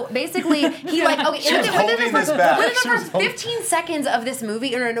 So basically, he like, okay, She was holding this back. within She the was first holding- 15 seconds of this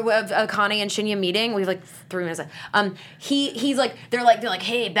movie, or of Akane and Shinya meeting, we have like 3 minutes left. He's like, they're like,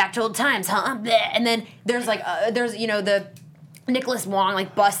 hey, back to old times, huh? Bleh. And then there's like, the Nicholas Wong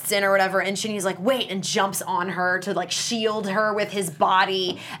like busts in or whatever, and Shinny's like, wait, and jumps on her to like shield her with his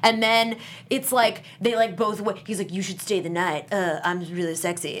body, and then it's like they like both. He's like, you should stay the night. I'm really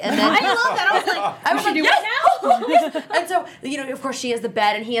sexy, and then I love that. I was like, yes, now. And so of course, she has the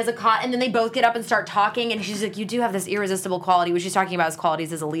bed and he has a cot, and then they both get up and start talking, and she's like, you do have this irresistible quality, which she's talking about his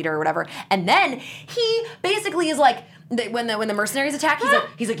qualities as a leader or whatever, and then he basically is like. When the mercenaries attack,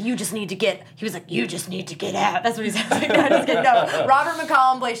 he's like, you just need to get out. That's what he says. Like, no, just kidding. No, Robert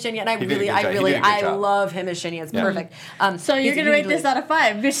McCallum plays Shinya, and I did a good job. He did a good I job. love him as Shinya. It's perfect. So you're going to rate this out of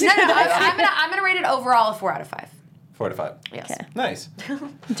 5. No, I'm gonna rate it overall a 4 out of 5. 4 out of 5. Yes. Okay. Nice.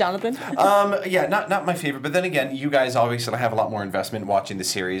 Jonathan? Yeah, not my favorite, but then again, you guys obviously have a lot more investment watching the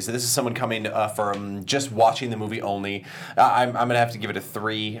series. This is someone coming from just watching the movie only. I'm gonna have to give it a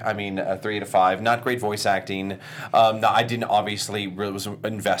 3. I mean, a 3 out of 5. Not great voice acting. No, I didn't obviously really was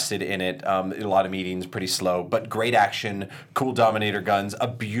invested in it. A lot of meetings, pretty slow, but great action, cool Dominator guns, a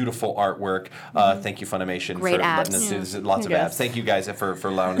beautiful artwork. Thank you, Funimation, Great for abs. letting us do this. Lots of Yes. abs. Thank you guys for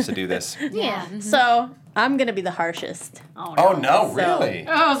allowing us to do this. Yeah. So, I'm going to be the harshest. Oh no, really?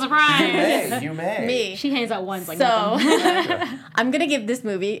 Oh, surprise! You may. Me. She hands out ones like So, nothing. I'm going to give this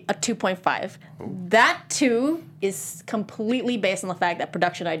movie a 2.5. That 2 is completely based on the fact that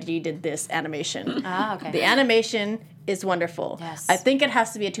Production ID did this animation. Ah, okay. The animation is wonderful. Yes. I think it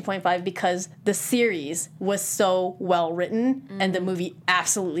has to be a 2.5 because the series was so well written and the movie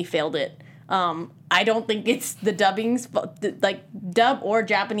absolutely failed it. I don't think it's the dubbings, like dub or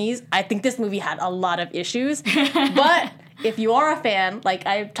Japanese. I think this movie had a lot of issues. But if you are a fan, like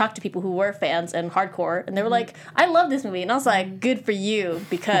I've talked to people who were fans and hardcore, and they were like, I love this movie. And I was like, good for you,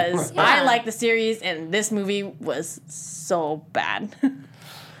 because I like the series and this movie was so bad.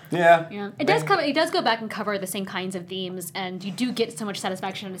 Yeah, it does go back and cover the same kinds of themes, and you do get so much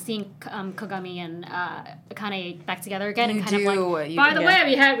satisfaction out of seeing Kogami and Akane back together again, and kind of like, by the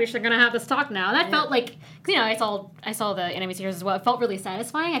way, we're gonna have this talk now. And that felt like, you know, I saw the anime series as well. It felt really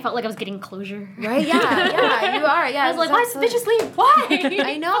satisfying. I felt like I was getting closure. Right? Yeah, you are. Yeah, I was like, why does the bitches leave? Why?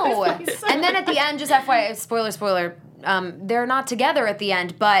 I know. And then at the end, just FYI, spoiler. They're not together at the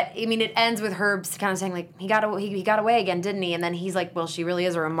end, but I mean, it ends with her kind of saying like, he got away again, didn't he? And then he's like, well, she really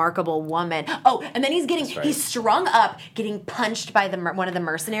is a remarkable woman. Oh, and then he's strung up, getting punched by one of the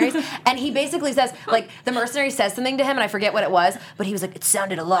mercenaries, and he basically says like, the mercenary says something to him, and I forget what it was, but he was like, it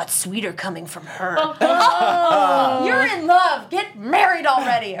sounded a lot sweeter coming from her. Oh, you're in love. Get married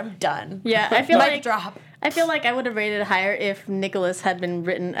already. I'm done. Yeah, I feel like drop. I feel like I would have rated it higher if Nicholas had been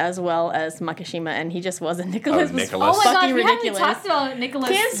written as well as Makishima, and he just wasn't. Nicholas was Oh my fucking gosh, we ridiculous. haven't talked about Nicholas.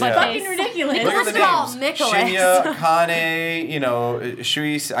 He's fucking ridiculous. Look at the Nicholas. names. Shinya, Kane,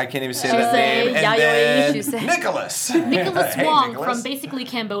 Shui, I can't even say that name. And Yayoi. then Nicholas. Nicholas Hey, Wong Nicholas. from basically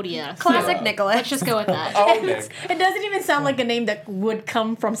Cambodia. Classic Nicholas. Let's just go with that. Oh, Nick. It doesn't even sound like a name that would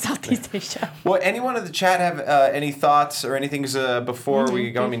come from Southeast Asia. Well, anyone in the chat have any thoughts or anything before we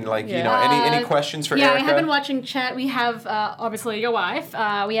go? I mean, like, you know, any questions for Erica? Yeah, I have been watching chat. We have, obviously, your wife.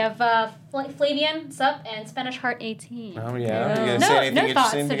 We have Flavian, sup, and Spanish Heart 18. Oh, yeah. You gonna say anything no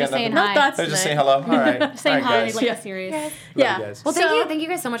thoughts. interesting? They're You just got saying nothing? hi. thoughts. They're just tonight. saying hello. All right. Saying All right, hi, guys. like the series. Yeah. guys. Well, thank you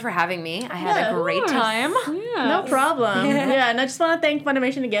guys so much for having me. I had a great time. Yeah. No problem. Yeah, and I just want to thank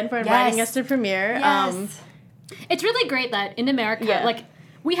Funimation again for inviting us to premiere. Yes. It's really great that in America, Yeah. like,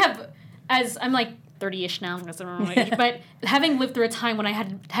 we have, as I'm like 30-ish now, I don't remember my age, but having lived through a time when I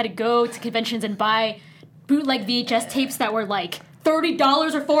had to go to conventions and buy bootleg VHS tapes that were like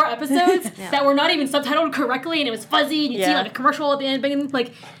 $30 or 4 episodes that were not even subtitled correctly, and it was fuzzy, and you'd see like a commercial at the end,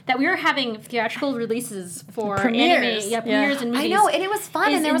 like that we were having theatrical releases for Premieres. anime, premieres and movies. I know, and it was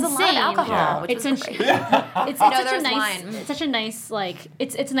fun, and there was a lot of alcohol, which It's was great. it's such a nice like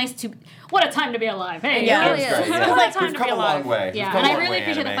it's nice to what a time to be alive. Hey, Yeah. It really is. Yeah. What a time We've to come be a alive. long way. Yeah, We've come and a I long really way,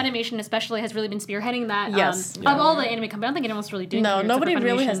 appreciate that anime. Funimation especially has really been spearheading that. Yes. Of all the anime companies, I don't think anyone's really doing it. except Nobody for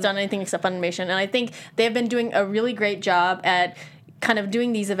really has Funimation. done anything except Funimation, and I think they've been doing a really great job at kind of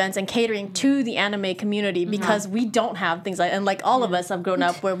doing these events and catering to the anime community because we don't have things like, and like all of us have grown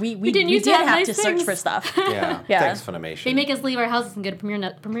up where we didn't used to did have have nice to search things. for stuff. Yeah. Yeah. Thanks, Funimation. They make us leave our houses and go to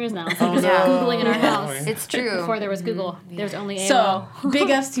premieres now. So just no. Googling in our house. It's true. Before there was Google, there was only AOL. So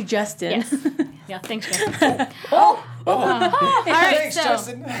big ups to Justin. Yes. Yeah, thanks, Justin. All right, Thanks, so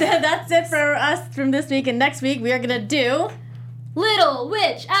Justin. that's it for us from this week, and next week we are gonna do. Little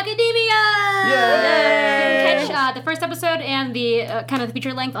Witch Academia! Yay! You can catch the first episode and the kind of the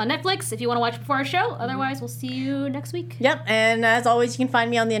feature length on Netflix if you want to watch before our show. Otherwise, we'll see you next week. Yep, and as always, you can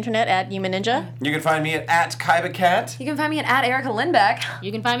find me on the internet at Human Ninja. You can find me at Kaiba Cat. You can find me at Erica Lindbeck.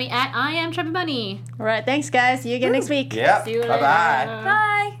 You can find me at I Am Chubby Bunny. All right, thanks, guys. See you again next week. Yep. See you later. Bye-bye.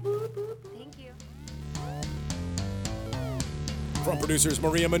 Bye. Thank you. From producers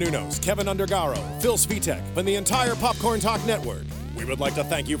Maria Menounos, Kevin Undergaro, Phil Svitek, and the entire Popcorn Talk Network, we would like to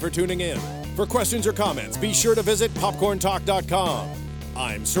thank you for tuning in. For questions or comments, be sure to visit popcorntalk.com.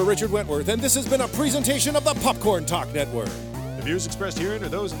 I'm Sir Richard Wentworth, and this has been a presentation of the Popcorn Talk Network. The views expressed herein are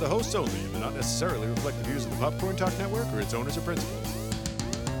those of the hosts only and do not necessarily reflect the views of the Popcorn Talk Network or its owners or principals.